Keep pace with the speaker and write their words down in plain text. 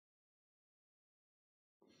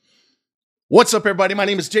What's up, everybody? My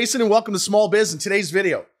name is Jason, and welcome to Small Biz. In today's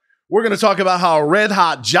video, we're going to talk about how a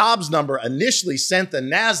red-hot jobs number initially sent the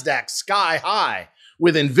NASDAQ sky high,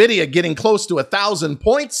 with NVIDIA getting close to 1,000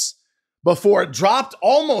 points before it dropped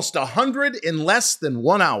almost 100 in less than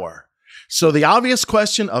 1 hour. So the obvious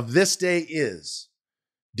question of this day is,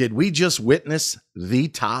 did we just witness the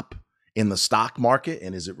top in the stock market?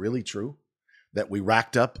 And is it really true that we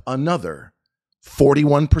racked up another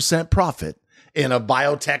 41% profit in a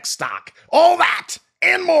biotech stock? All that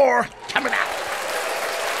and more coming out.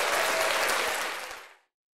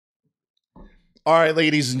 All right,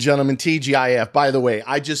 ladies and gentlemen, TGIF. By the way,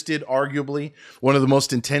 I just did arguably one of the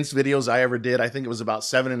most intense videos I ever did. I think it was about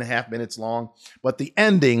 7.5 minutes long. But the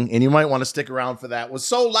ending, and you might want to stick around for that, was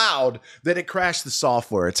so loud that it crashed the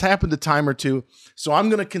software. It's happened a time or two. So I'm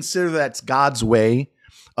going to consider that's God's way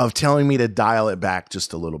of telling me to dial it back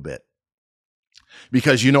just a little bit.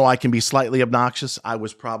 Because you know I can be slightly obnoxious. I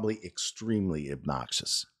was probably extremely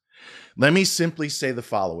obnoxious. Let me simply say the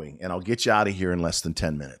following, and I'll get you out of here in less than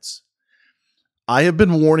 10 minutes. I have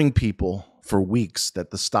been warning people for weeks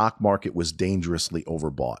that the stock market was dangerously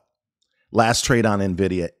overbought. Last trade on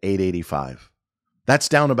NVIDIA, $8.85. That's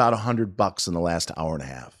down about $100 in the last hour and a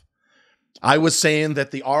half. I was saying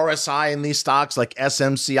that the RSI in these stocks like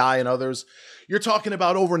SMCI and others, you're talking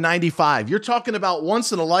about over 95. You're talking about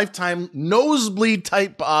once in a lifetime nosebleed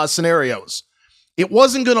type scenarios. It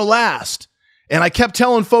wasn't going to last. And I kept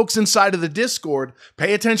telling folks inside of the Discord,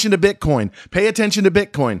 pay attention to Bitcoin, pay attention to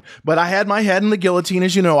Bitcoin. But I had my head in the guillotine.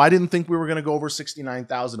 As you know, I didn't think we were going to go over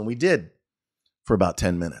 69,000, and we did for about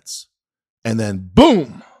 10 minutes. And then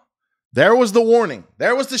boom, there was the warning.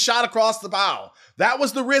 There was the shot across the bow. That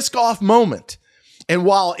was the risk off moment. And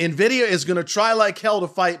while NVIDIA is going to try like hell to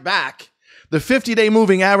fight back, the 50-day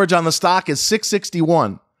moving average on the stock is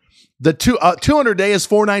 661. The 200-day is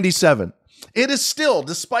 497. It is still,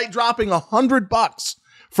 despite dropping $100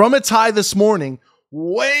 from its high this morning,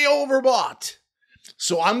 way overbought.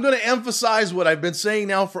 So I'm going to emphasize what I've been saying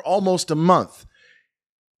now for almost a month.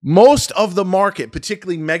 Most of the market,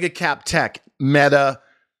 particularly mega cap tech, Meta,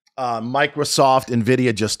 Microsoft,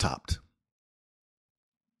 NVIDIA just topped.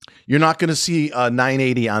 You're not going to see a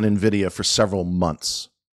 980 on NVIDIA for several months.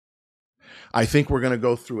 I think we're going to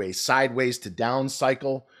go through a sideways to down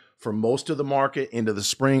cycle for most of the market into the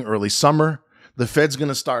spring, early summer. The Fed's going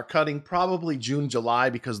to start cutting probably June, July,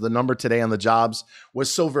 because the number today on the jobs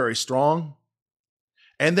was so very strong.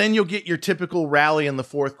 And then you'll get your typical rally in the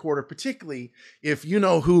fourth quarter, particularly if you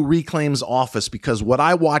know who reclaims office, because what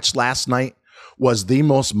I watched last night was the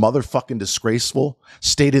most motherfucking disgraceful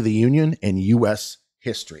State of the Union in U.S.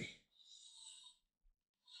 history.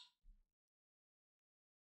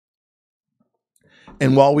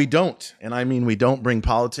 And while we don't, and I mean we don't bring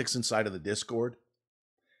politics inside of the Discord,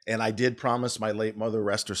 and I did promise my late mother,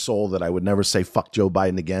 rest her soul, that I would never say fuck Joe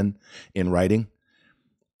Biden again in writing,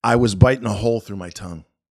 I was biting a hole through my tongue.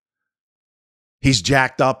 He's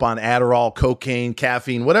jacked up on Adderall, cocaine,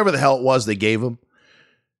 caffeine, whatever the hell it was they gave him.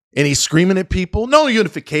 And he's screaming at people. No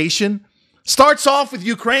unification. Starts off with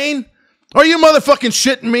Ukraine. Are you motherfucking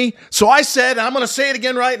shitting me? So I said, and I'm going to say it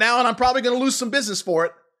again right now, and I'm probably going to lose some business for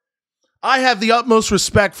it. I have the utmost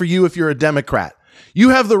respect for you if you're a Democrat. You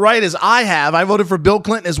have the right, as I have, I voted for Bill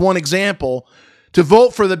Clinton as one example, to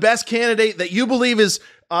vote for the best candidate that you believe is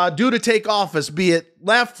due to take office, be it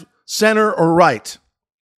left, center, or right.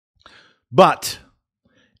 But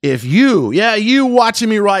if you watching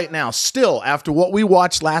me right now, still, after what we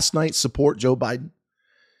watched last night, support Joe Biden,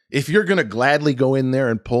 if you're going to gladly go in there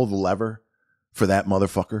and pull the lever for that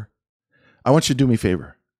motherfucker, I want you to do me a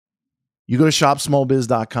favor. You go to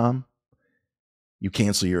shopsmallbiz.com. You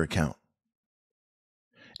cancel your account.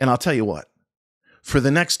 And I'll tell you what, for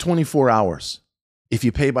the next 24 hours, if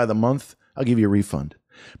you pay by the month, I'll give you a refund.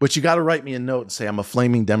 But you got to write me a note and say, I'm a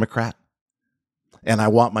flaming Democrat and I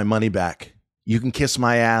want my money back. You can kiss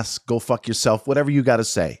my ass, go fuck yourself, whatever you got to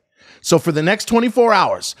say. So for the next 24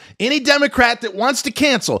 hours, any Democrat that wants to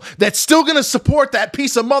cancel, that's still going to support that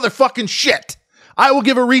piece of motherfucking shit, I will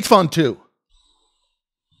give a refund to.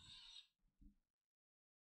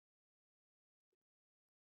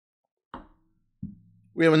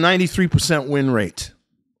 We have a 93% win rate.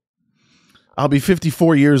 I'll be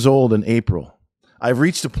 54 years old in April. I've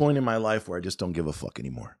reached a point in my life where I just don't give a fuck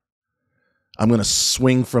anymore. I'm going to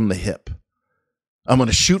swing from the hip. I'm going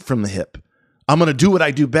to shoot from the hip. I'm going to do what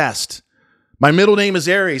I do best. My middle name is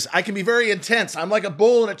Aries. I can be very intense. I'm like a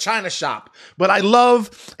bull in a china shop. But I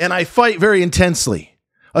love and I fight very intensely,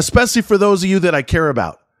 especially for those of you that I care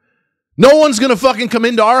about. No one's going to fucking come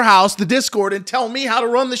into our house, the Discord, and tell me how to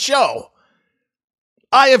run the show.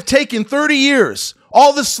 I have taken 30 years,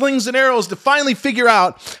 All the slings and arrows to finally figure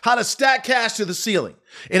out how to stack cash to the ceiling.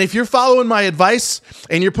 And if you're following my advice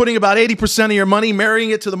and you're putting about 80% of your money, marrying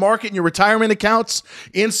it to the market in your retirement accounts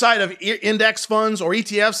inside of index funds or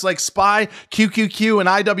ETFs like SPY, QQQ, and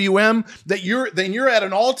IWM, then you're at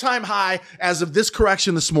an all-time high as of this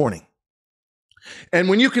correction this morning. And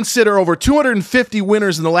when you consider over 250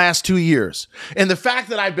 winners in the last 2 years, and the fact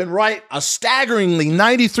that I've been right a staggeringly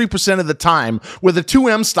 93% of the time with the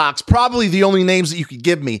 2M stocks, probably the only names that you could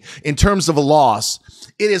give me in terms of a loss,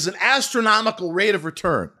 it is an astronomical rate of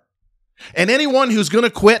return. And anyone who's going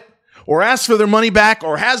to quit or ask for their money back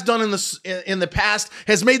or has done in the past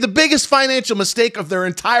has made the biggest financial mistake of their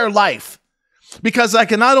entire life, because I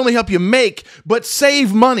can not only help you make, but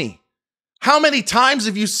save money. How many times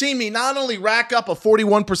have you seen me not only rack up a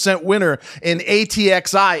 41% winner in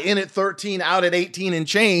ATXI, in at 13, out at 18 and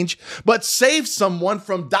change, but save someone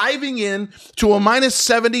from diving in to a minus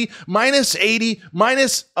 70, minus 80,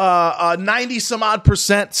 minus 90 some odd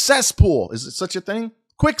percent cesspool? Is it such a thing?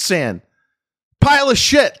 Quicksand. Pile of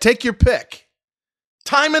shit. Take your pick.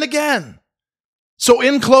 Time and again. So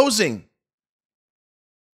in closing,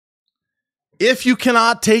 if you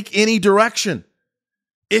cannot take any direction,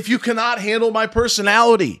 if you cannot handle my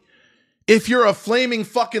personality, if you're a flaming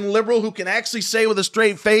fucking liberal who can actually say with a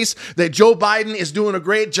straight face that Joe Biden is doing a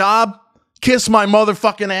great job, kiss my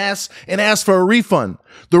motherfucking ass and ask for a refund.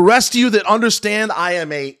 The rest of you that understand I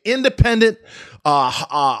am a independent,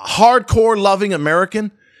 hardcore loving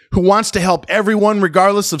American who wants to help everyone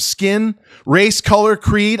regardless of skin, race, color,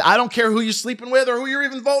 creed. I don't care who you're sleeping with or who you're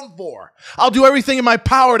even voting for. I'll do everything in my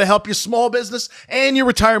power to help your small business and your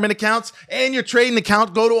retirement accounts and your trading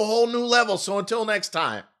account go to a whole new level. So until next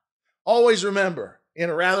time, always remember, in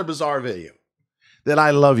a rather bizarre video, that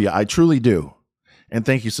I love you. I truly do. And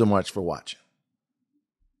thank you so much for watching.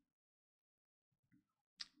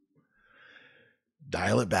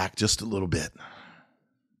 Dial it back just a little bit.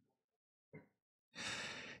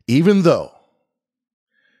 Even though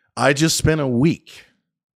I just spent a week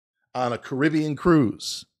on a Caribbean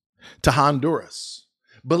cruise to Honduras,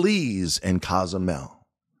 Belize, and Cozumel,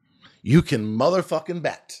 you can motherfucking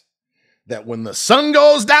bet that when the sun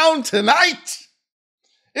goes down tonight,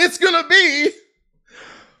 it's going to be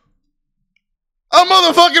a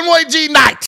motherfucking white G night.